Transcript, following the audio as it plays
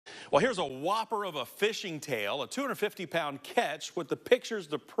Well, here's a whopper of a fishing tail, a 250-pound catch with the pictures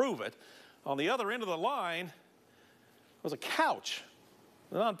to prove it. On the other end of the line was a couch.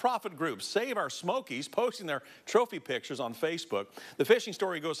 The nonprofit group Save Our Smokies posting their trophy pictures on Facebook. The fishing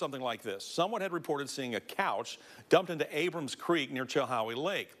story goes something like this. Someone had reported seeing a couch dumped into Abrams Creek near Chilhowie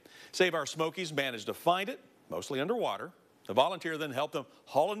Lake. Save Our Smokies managed to find it, mostly underwater. The volunteer then helped them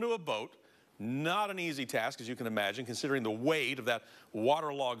haul into a boat. Not an easy task, as you can imagine, considering the weight of that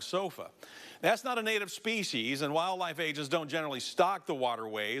waterlogged sofa. That's not a native species, and wildlife agents don't generally stock the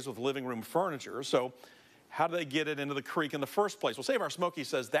waterways with living room furniture. So how do they get it into the creek in the first place? Well, Save Our Smokies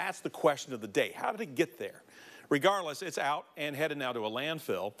says that's the question of the day. How did it get there? Regardless, it's out and headed now to a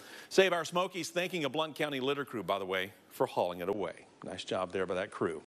landfill. Save Our Smokies thanking a Blount County litter crew, by the way, for hauling it away. Nice job there by that crew.